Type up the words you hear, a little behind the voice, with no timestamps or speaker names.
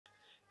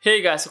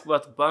Hey guys,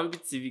 welcome back to Bambi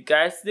TV.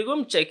 Guys, today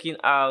we're checking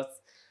out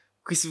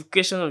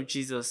Crucifixion of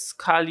Jesus,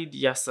 Khalid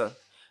Yasin.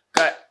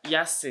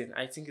 Yasin,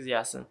 I think it's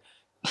Yasin.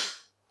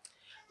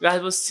 Guys,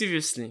 but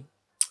seriously,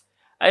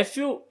 I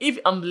feel if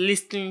I'm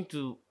listening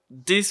to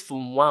this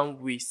from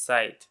one way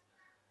side,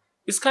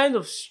 it's kind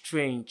of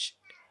strange.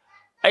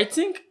 I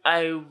think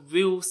I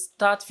will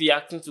start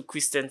reacting to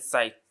Christian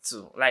side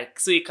too. Like,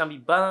 so it can be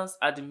balanced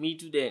at the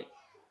middle then.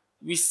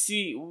 We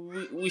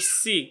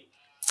see.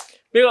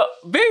 Because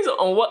based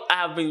on what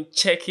I have been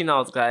checking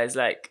out, guys,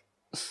 like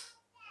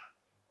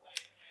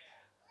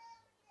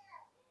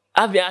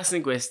I've been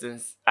asking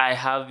questions. I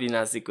have been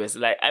asking questions.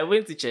 Like I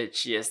went to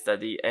church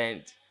yesterday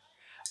and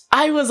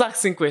I was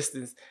asking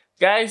questions.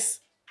 Guys,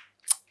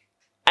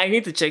 I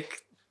need to check.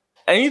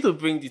 I need to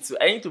bring the two.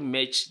 I need to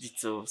match the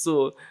two.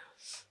 So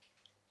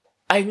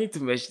I need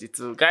to match the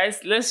two. Guys,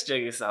 let's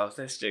check this out.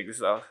 Let's check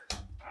this out.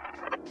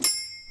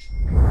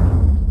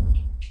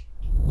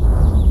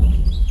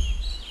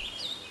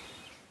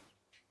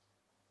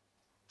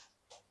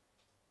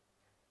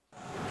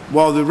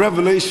 Well, the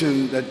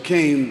revelation that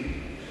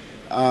came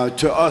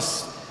to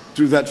us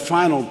through that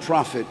final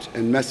prophet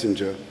and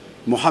messenger,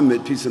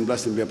 Muhammad, peace and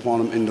blessing be upon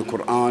him, in the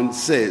Quran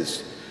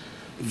says,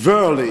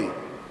 "Verily,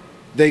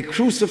 they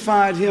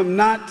crucified him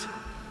not,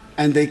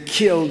 and they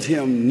killed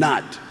him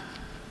not."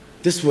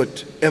 This is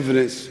what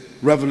evidence,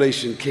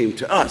 revelation came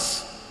to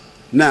us.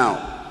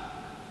 Now,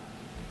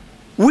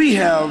 we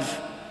have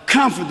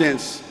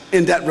confidence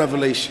in that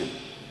revelation,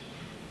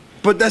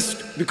 but that's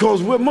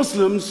because we're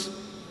Muslims.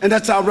 And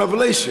that's our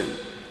revelation.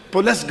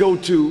 But let's go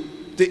to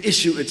the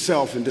issue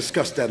itself and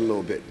discuss that a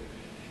little bit.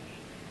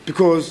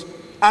 Because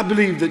I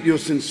believe that you're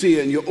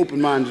sincere and you're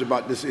open-minded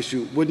about this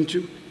issue, wouldn't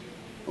you?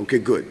 Okay,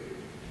 good.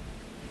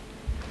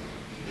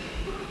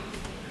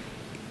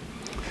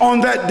 On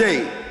that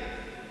day,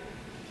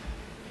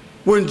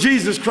 when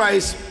Jesus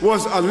Christ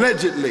was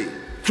allegedly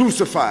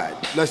crucified,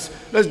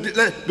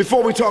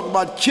 before we talk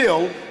about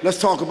kill, let's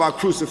talk about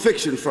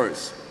crucifixion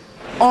first.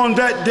 On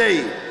that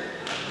day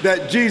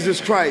that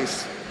Jesus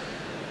Christ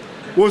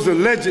was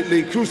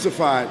allegedly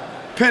crucified.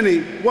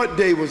 Penny, what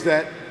day was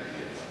that?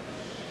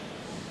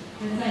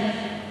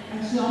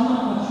 Actually, I'm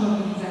not sure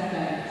the exact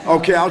day.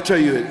 Okay, I'll tell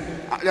you it.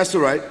 That's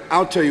all right.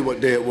 I'll tell you what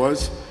day it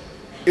was.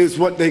 It's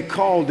what they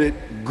called it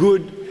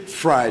Good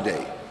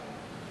Friday.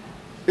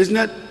 Isn't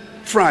that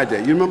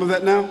Friday? You remember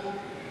that now?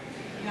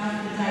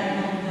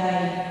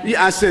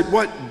 Yeah, I said,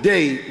 what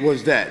day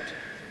was that?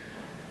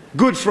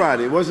 Good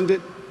Friday, wasn't it?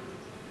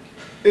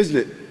 Isn't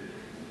it?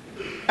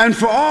 And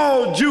for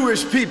all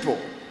Jewish people,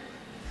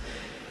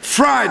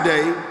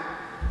 Friday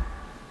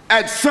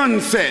at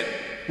sunset,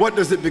 what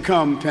does it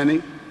become,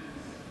 Penny?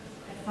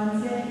 At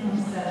sunset, it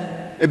becomes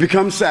Saturday. It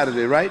becomes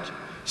Saturday, right?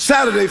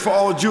 Saturday for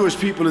all Jewish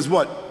people is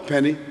what,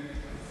 Penny?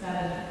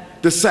 Saturday.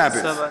 The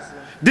Sabbath.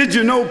 Did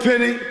you know,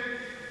 Penny,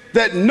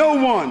 that no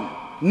one,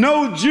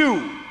 no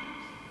Jew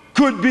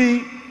could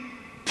be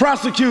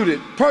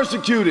prosecuted,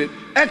 persecuted,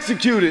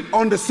 executed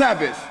on the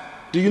Sabbath?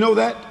 Do you know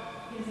that? Yes,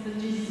 but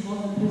Jesus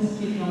wasn't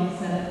persecuted on the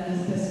Sabbath. He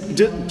was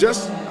persecuted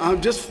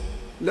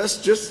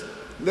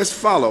let's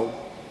follow.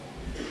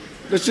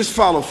 Let's just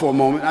follow for a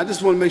moment. I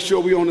just want to make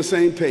sure we're on the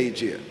same page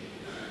here.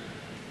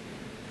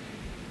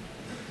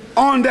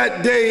 On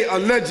that day,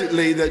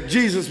 allegedly, that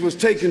Jesus was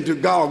taken to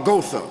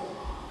Golgotha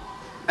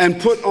and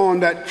put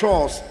on that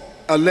cross,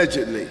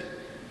 allegedly,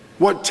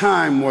 what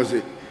time was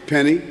it,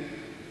 Penny?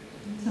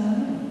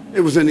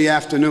 It was in the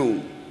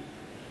afternoon.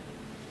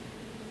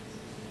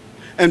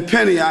 And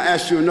Penny, I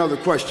asked you another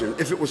question.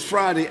 If it was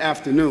Friday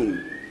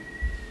afternoon,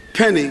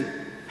 Penny,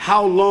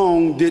 how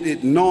long did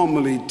it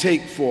normally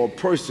take for a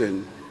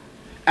person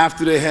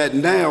after they had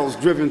nails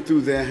driven through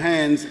their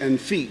hands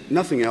and feet,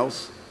 nothing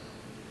else,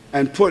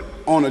 and put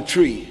on a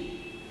tree?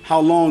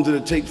 How long did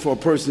it take for a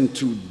person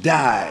to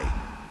die?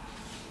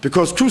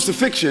 Because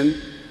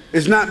crucifixion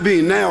is not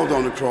being nailed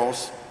on the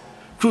cross.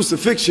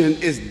 Crucifixion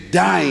is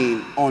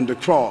dying on the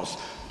cross.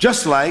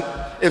 Just like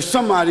if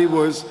somebody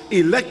was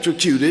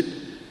electrocuted,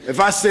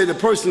 if I say the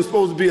person's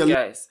supposed to be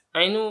Guys,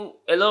 I know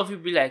a lot of you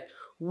be like,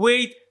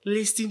 wait,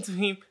 listen to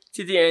him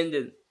to the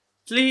ending.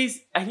 Please,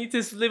 I need to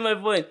explain my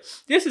point.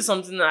 This is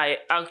something I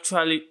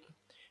actually,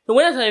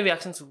 when I started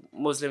reacting to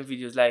Muslim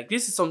videos, like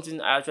this is something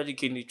I actually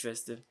gained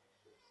interest in.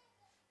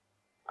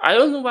 I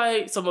don't know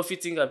why some of you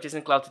think I'm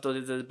chasing clout with all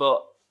this,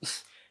 but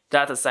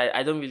that aside,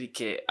 I don't really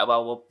care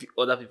about what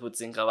other people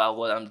think about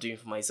what I'm doing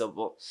for myself.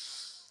 But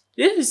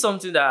this is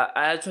something that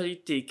I actually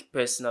take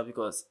personal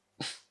because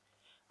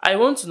I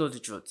want to know the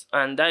truth,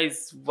 and that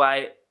is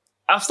why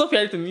I've stopped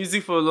hearing to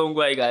music for a long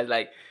while, guys.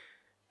 Like,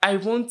 I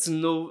want to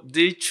know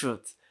the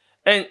truth.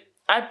 And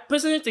I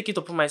personally take it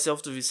upon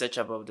myself to research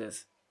about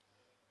this.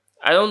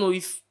 I don't know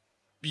if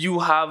you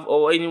have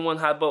or anyone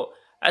have, but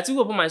I took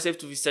it upon myself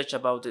to research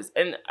about this.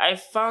 And I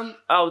found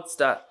out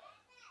that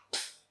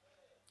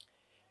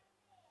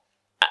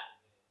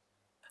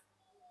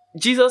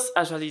Jesus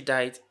actually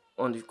died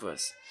on the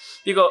cross.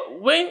 Because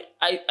when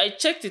I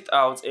checked it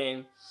out,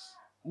 and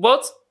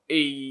what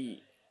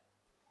based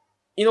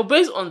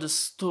on the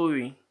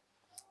story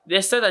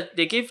they said that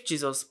they gave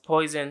Jesus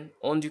poison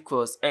on the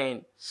cross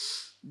and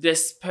they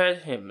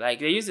spared him. Like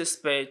they used the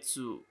spear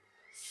to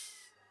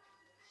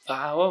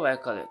what do I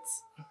call it?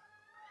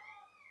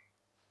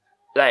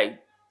 Like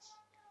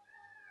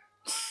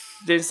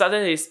they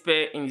inserted a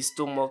spear in his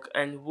stomach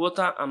and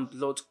water and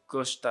blood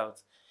gushed out.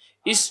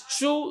 It's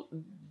true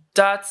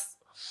that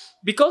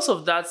because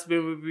of that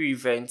memorable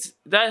event,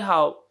 that's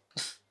how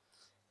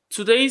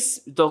today's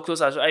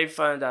doctors actually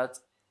find that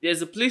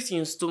there's a place in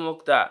your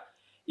stomach that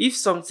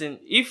if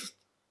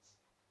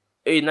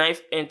a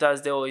knife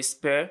enters there or a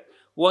spear,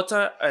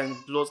 water and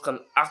blood can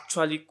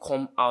actually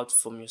come out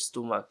from your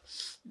stomach.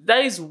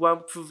 That is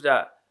one proof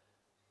that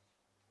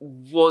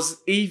was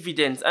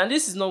evident, and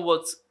this is not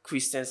what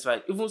Christians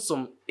write. Even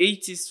some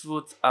atheists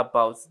wrote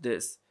about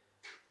this.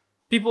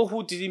 People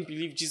who didn't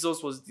believe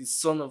Jesus was the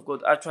Son of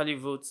God actually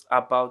wrote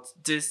about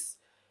this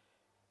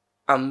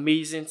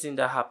amazing thing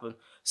that happened.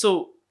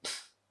 So,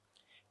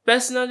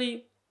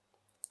 personally,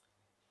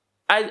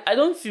 I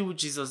don't feel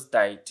Jesus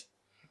died.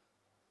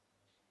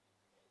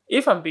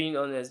 If I'm being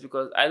honest,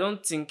 because I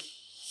don't think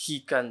he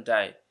can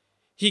die.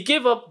 He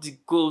gave up the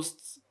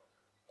ghost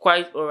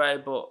quite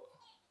alright, but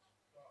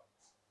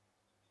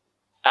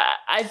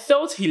I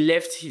felt he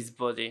left his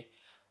body.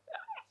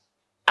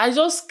 I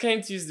just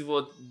can't use the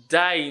word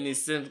die in a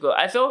sense because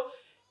I felt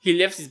he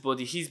left his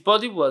body. His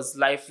body was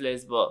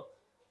lifeless, but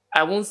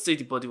I won't say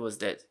the body was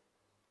dead.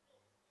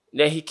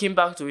 Then he came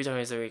back to it and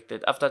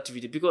resurrected after 3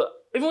 days. Because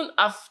even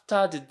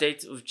after the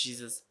death of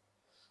Jesus,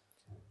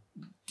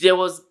 there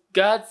was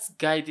guards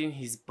guiding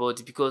his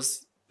body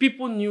because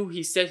people knew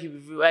he said he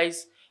would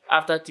rise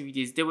after 3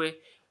 days. There were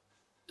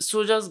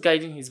soldiers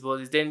guiding his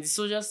body. Then the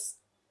soldiers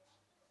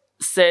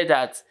said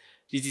that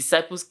the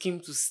disciples came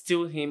to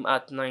steal him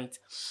at night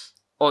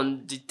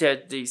on the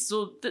 3rd day.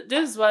 So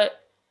this is why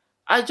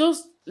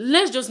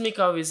let's just make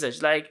our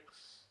research. Like,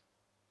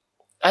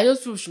 I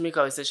just feel we should make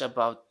our research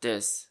about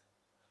this.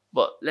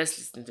 But let's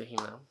listen to him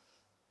now.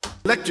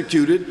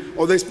 Electrocuted,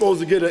 or they supposed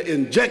to get an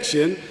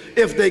injection.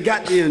 If they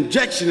got the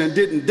injection and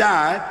didn't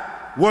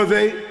die, were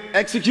they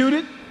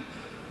executed?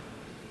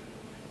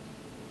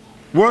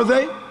 Were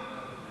they?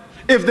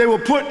 If they were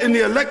put in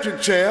the electric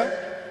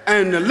chair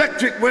and the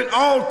electric went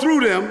all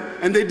through them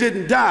and they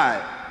didn't die,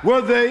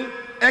 were they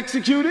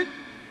executed?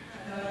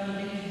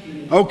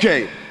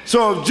 Okay,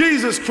 so if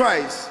Jesus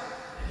Christ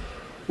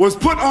was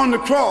put on the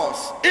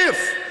cross,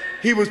 if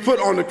he was put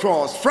on the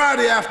cross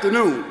Friday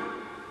afternoon,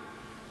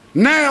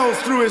 nails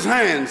through his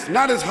hands,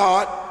 not his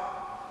heart,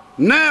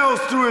 nails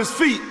through his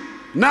feet,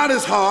 not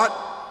his heart,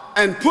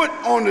 and put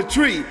on the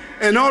tree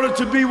in order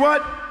to be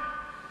what?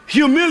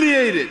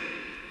 Humiliated,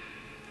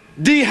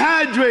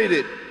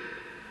 dehydrated,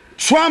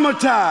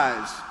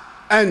 traumatized,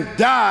 and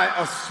die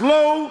a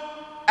slow,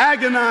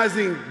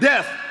 agonizing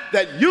death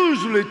that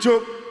usually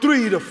took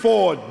 3 to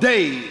 4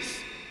 days.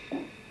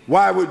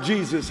 Why would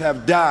Jesus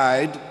have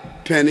died,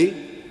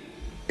 Penny,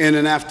 in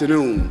an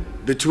afternoon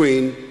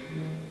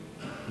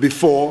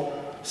before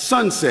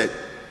sunset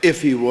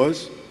if he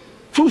was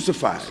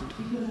crucified?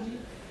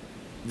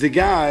 The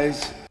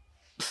guys...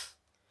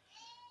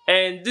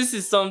 And this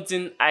is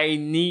something I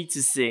need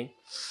to say.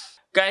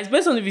 Guys,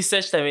 based on the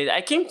research I made,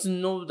 I came to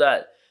know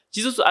that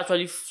Jesus was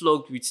actually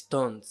flogged with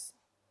thorns.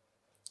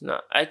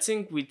 Now, I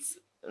think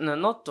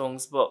not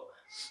tongues, but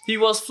he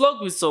was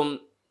flogged with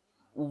some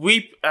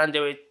whip and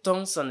there were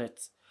tongues on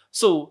it.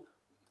 So,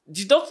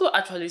 the doctor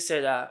actually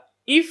said that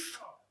if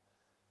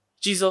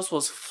Jesus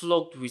was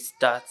flogged with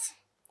that,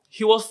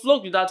 he was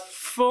flogged with that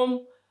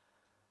from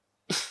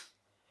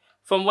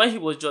when he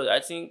was judged. I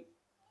think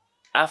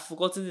I've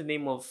forgotten the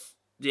name of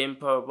the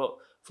emperor, but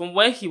from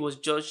when he was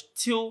judged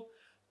till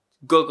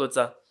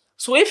Golgotha.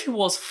 So if he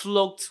was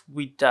flogged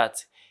with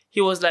that, he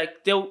was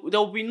like, there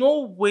will be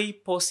no way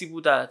possible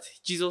that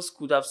Jesus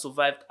could have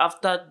survived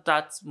after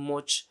that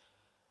much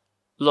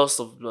loss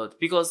of blood,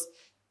 because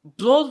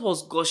blood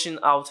was gushing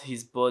out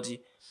his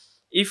body.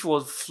 If he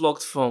was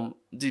flogged from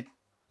the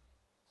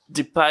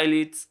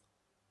Pilate,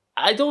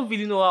 I don't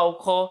really know how to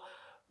call,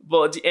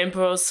 but the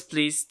emperor's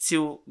place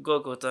till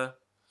Golgotha.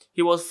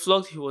 He was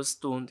flogged, he was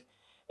stoned,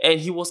 and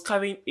he was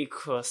carrying a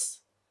cross.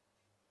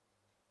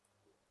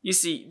 You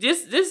see,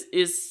 this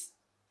is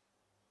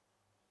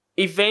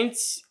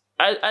events.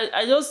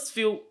 I just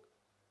feel,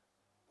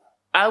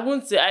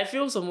 I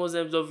feel some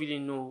Muslims don't really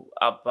know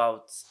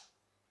about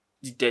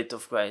the death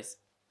of Christ.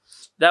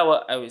 That's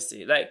what I would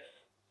say. Like,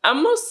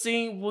 I'm not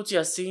saying what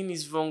you're saying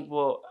is wrong,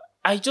 but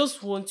I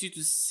just want you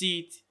to see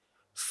it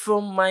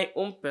from my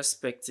own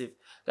perspective.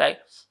 Like,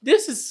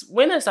 this is,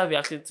 when I started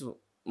reacting to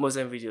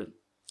Muslim videos,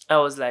 I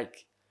was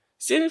like,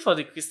 seeing it for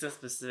the Christian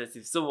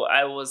perspective. So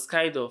I was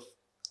kind of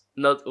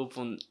not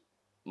open.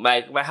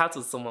 My heart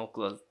was somehow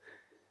closed,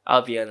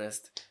 I'll be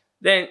honest.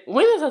 Then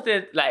when I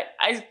started, like,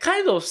 I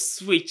kind of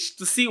switched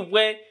to see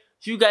where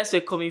you guys were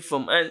coming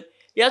from, and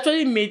it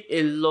actually made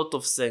a lot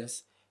of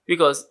sense.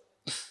 Because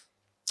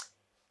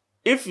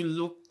if you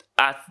look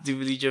at the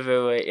religion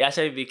very well, it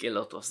actually makes a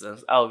lot of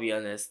sense. I'll be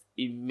honest,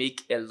 it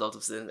makes a lot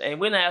of sense. And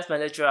when I asked my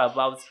lecturer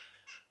about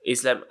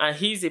Islam, and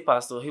he's a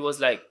pastor, he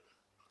was like,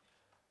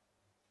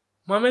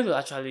 Muhammad was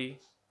actually,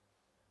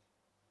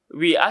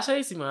 we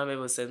actually see Muhammad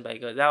was sent by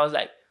God. I was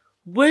like,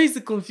 where is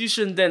the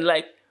confusion then?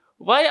 Like,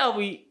 why are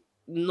we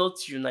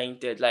not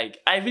united? Like,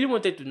 I really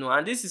wanted to know,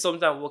 and this is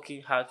something I'm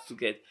working hard to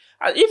get.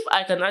 And if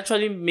I can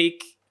actually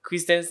make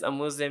Christians and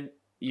Muslims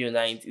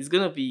unite, it's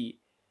gonna be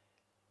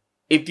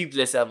a big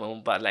blessing on my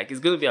own part. Like, it's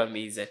gonna be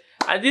amazing.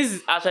 And this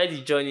is actually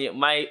the journey,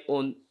 my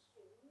own,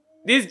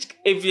 this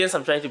evidence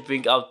I'm trying to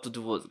bring out to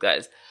the world,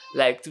 guys.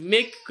 Like, to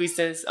make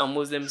Christians and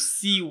Muslims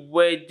see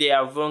where they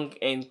are wrong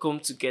and come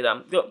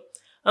together.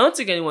 I don't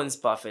think anyone is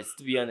perfect,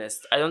 to be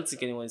honest. I don't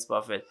think anyone is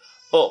perfect.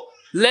 Oh,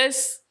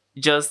 let's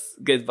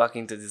just get back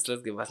into this.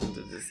 Let's get back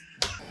into this.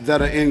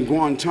 That are in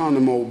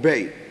Guantanamo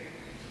Bay,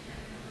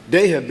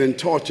 they have been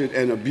tortured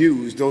and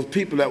abused. Those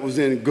people that was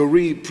in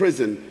Gharib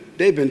prison,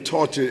 they've been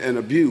tortured and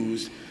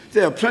abused.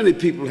 There are plenty of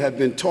people who have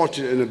been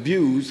tortured and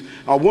abused.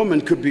 A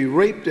woman could be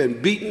raped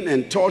and beaten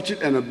and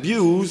tortured and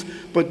abused,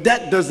 but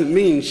that doesn't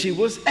mean she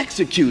was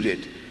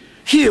executed.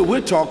 Here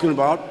we're talking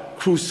about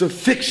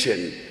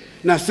crucifixion.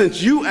 Now,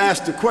 since you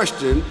asked the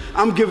question,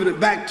 I'm giving it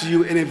back to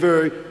you in a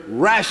very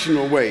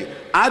rational way.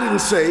 I didn't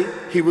say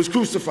he was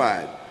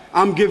crucified.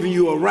 I'm giving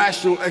you a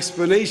rational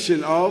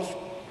explanation of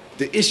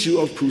the issue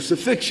of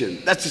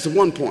crucifixion. That's just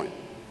one point.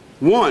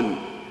 One,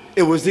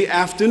 it was the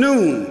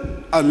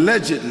afternoon,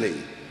 allegedly.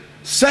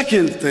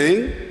 Second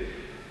thing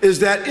is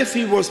that if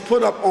he was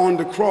put up on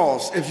the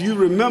cross, if you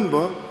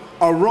remember,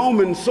 a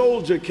Roman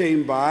soldier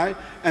came by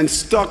and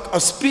stuck a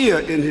spear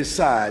in his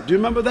side. Do you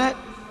remember that?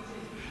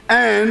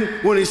 And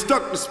when he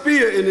stuck the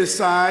spear in his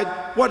side,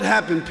 what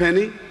happened,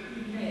 Penny?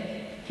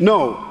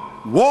 No,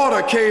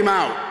 water came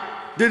out.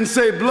 Didn't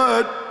say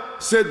blood,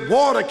 said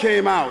water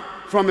came out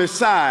from his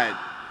side.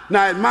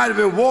 Now, it might have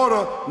been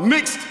water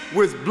mixed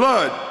with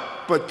blood,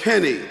 but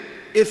Penny,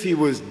 if he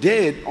was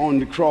dead on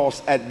the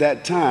cross at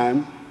that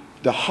time,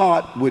 the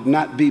heart would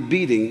not be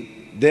beating,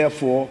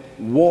 therefore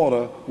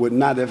water would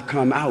not have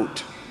come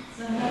out.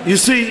 You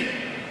see,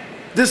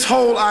 this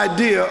whole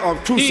idea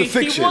of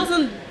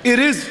crucifixion, it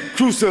is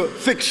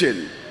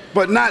crucifixion,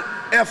 but not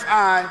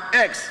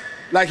F-I-X,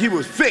 like he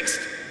was fixed.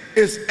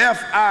 It's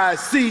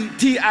F-I-C-T-I-O-N,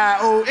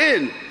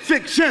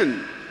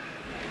 fiction.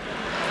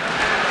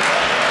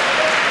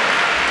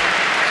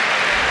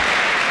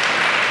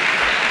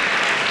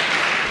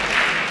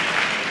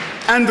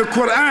 And the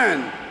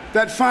Quran,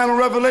 that final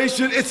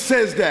revelation, it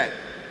says that.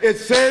 It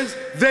says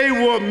they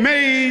were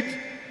made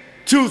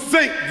to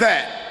think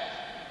that.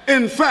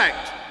 In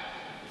fact,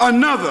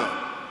 another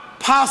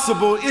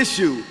possible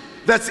issue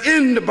that's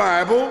in the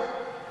Bible,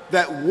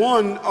 that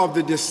one of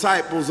the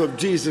disciples of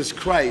Jesus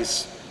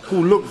Christ,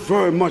 who looked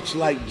very much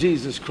like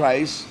Jesus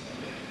Christ,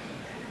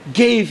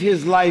 gave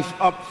his life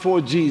up for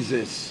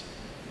Jesus.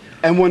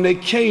 And when they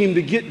came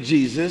to get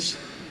Jesus,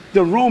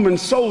 the Roman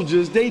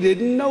soldiers, they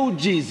didn't know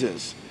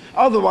Jesus.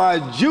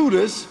 Otherwise,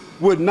 Judas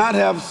would not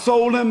have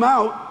sold him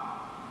out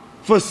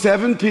for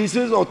 7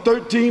 pieces or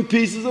 13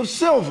 pieces of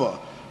silver.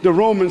 The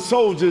Roman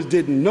soldiers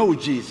didn't know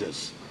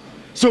Jesus.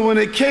 So when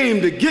they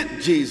came to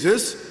get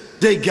Jesus,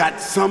 they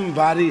got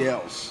somebody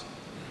else.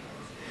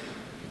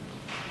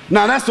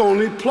 Now, that's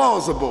only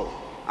plausible.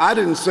 I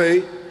didn't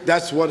say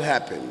that's what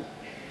happened.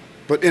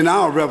 But in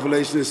our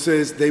revelation, it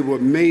says they were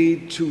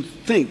made to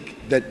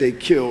think that they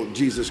killed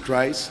Jesus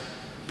Christ,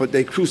 but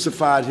they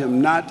crucified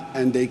him not,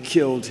 and they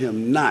killed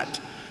him not.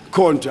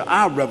 According to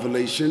our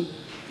revelation,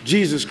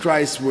 Jesus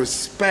Christ was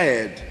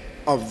spared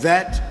of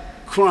that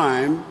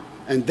crime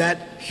and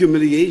that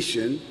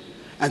humiliation,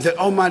 and that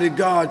Almighty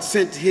God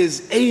sent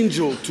his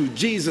angel to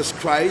Jesus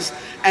Christ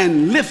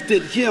and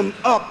lifted him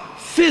up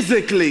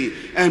physically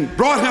and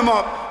brought him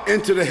up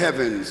into the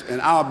heavens. And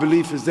our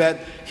belief is that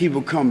he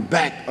will come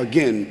back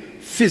again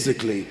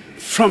physically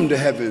from the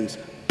heavens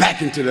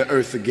back into the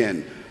earth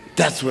again.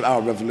 That's what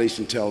our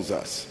revelation tells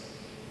us.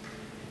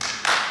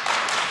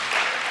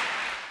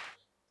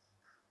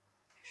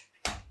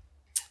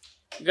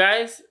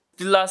 Guys,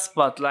 the last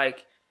part,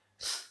 like,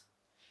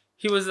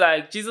 he was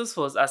like, Jesus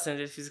was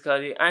ascended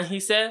physically, and he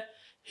said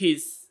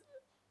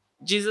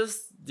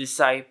Jesus'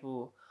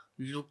 disciple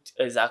looked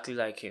exactly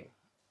like him.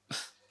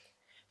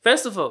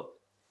 First of all,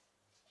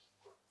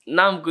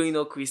 now I'm going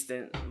all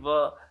Christian,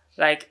 but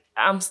like,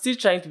 I'm still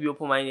trying to be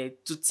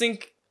open-minded to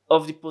think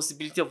of the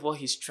possibility of what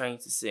he's trying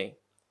to say.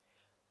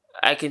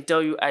 I can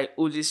tell you, I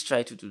always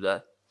try to do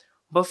that.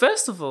 But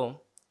first of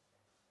all,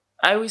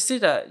 I will say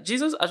that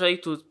Jesus actually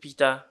told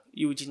Peter,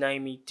 "You will deny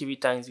me 3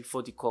 times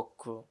before the cock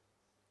crow."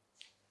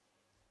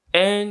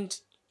 And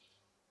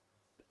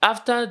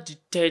after the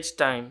 3rd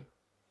time,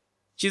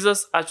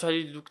 Jesus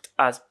actually looked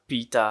at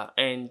Peter,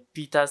 and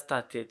Peter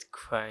started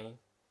crying.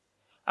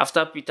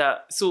 After Peter,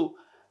 so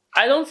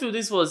I don't feel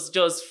this was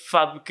just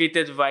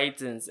fabricated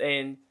writings.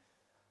 And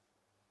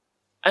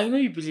I know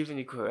you believe in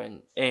the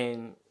Quran,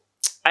 and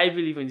I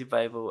believe in the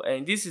Bible,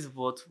 and this is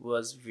what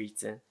was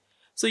written.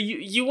 So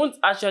you won't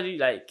actually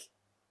like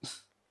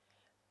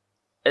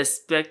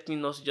expect me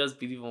not to just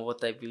believe in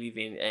what I believe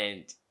in,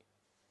 and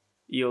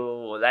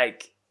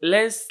like,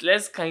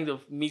 let's kind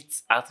of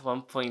meet at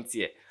one point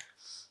here.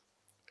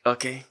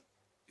 Okay.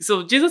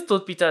 So Jesus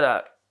told Peter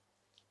that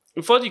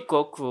before the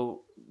cock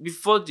crow,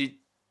 before the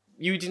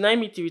you deny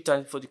me 3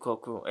 times before the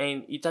cock crow,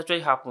 and it actually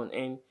happened.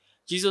 And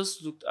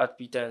Jesus looked at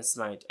Peter and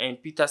smiled,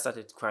 and Peter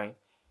started crying.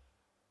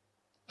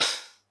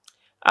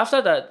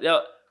 After that,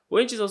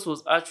 when Jesus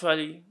was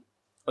actually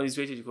on his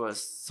way to the cross,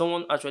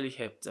 someone actually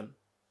helped him.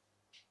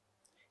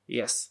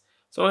 Yes,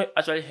 someone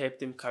actually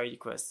helped him carry the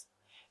cross.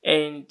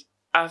 And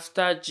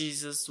after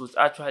Jesus was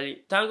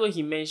actually, thank God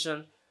he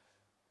mentioned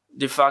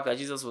the fact that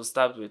Jesus was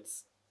stabbed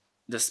with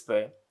the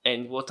spear,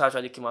 and water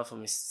actually came out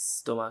from his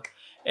stomach,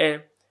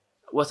 and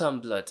water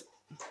and blood.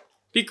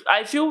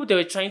 I feel they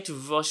were trying to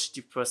rush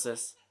the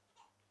process.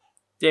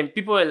 Then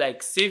people were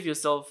like, "Save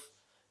yourself!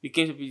 You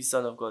came to be the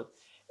Son of God."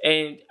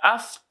 And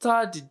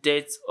after the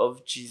death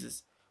of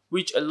Jesus,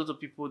 which a lot of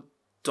people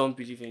don't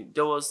believe in,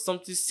 there was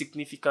something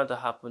significant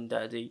that happened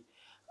that day.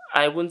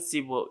 I won't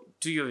say, but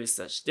do your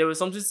research. There was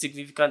something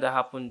significant that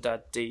happened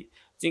that day.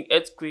 I think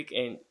earthquake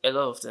and a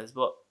lot of things.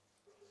 But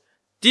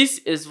this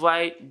is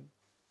why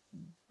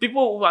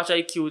people who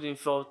actually killed him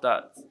felt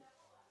that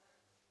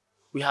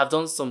we have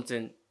done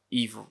something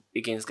evil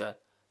against God.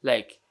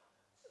 Like,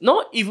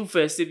 not evil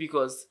per se,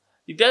 because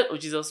the death of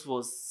Jesus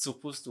was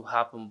supposed to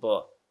happen,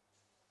 but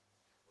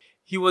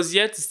he was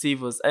here to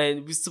save us,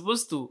 and we're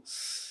supposed to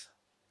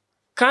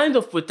kind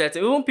of protect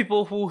him. Even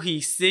people who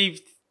he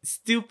saved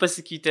still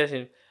persecuted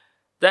him.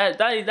 That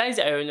is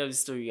the irony of the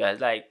story, guys.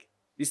 Like,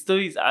 the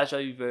story is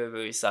actually very,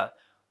 very sad.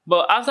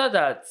 But after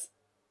that,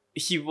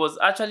 he was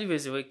actually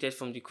resurrected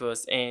from the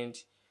cross, and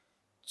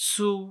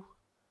two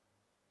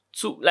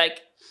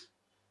like,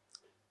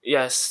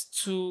 yes,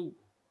 two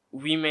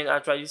women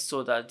actually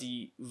saw that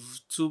the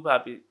tube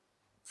had been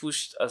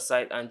pushed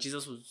aside and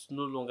Jesus was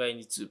no longer in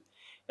the tube.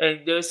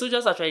 And there were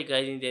soldiers actually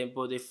guiding them,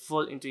 but they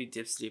fall into a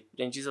deep sleep.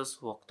 Then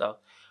Jesus walked out.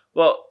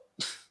 But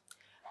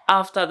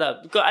after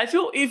that, because I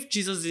feel if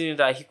Jesus didn't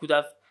die, he could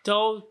have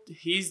told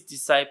his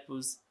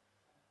disciples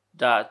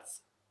that,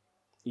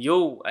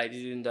 yo, I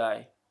didn't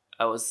die,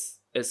 I was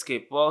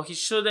escaped. Well, he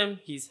showed them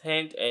his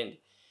hand, and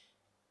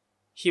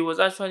he was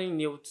actually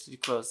nailed to the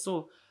cross.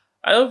 So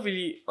I don't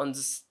really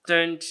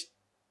understand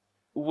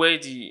where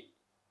the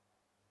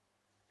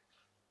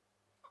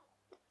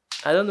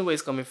I don't know where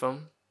it's coming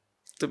from,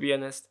 to be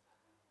honest.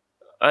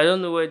 I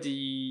don't know where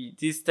the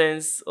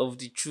distance of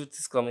the truth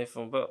is coming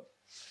from, but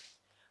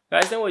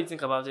guys, tell me what you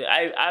think about it.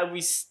 I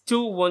will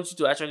still want you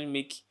to actually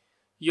make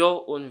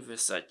your own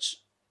research.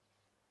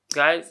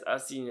 Guys, I'll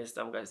see you next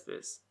time, guys.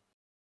 Peace.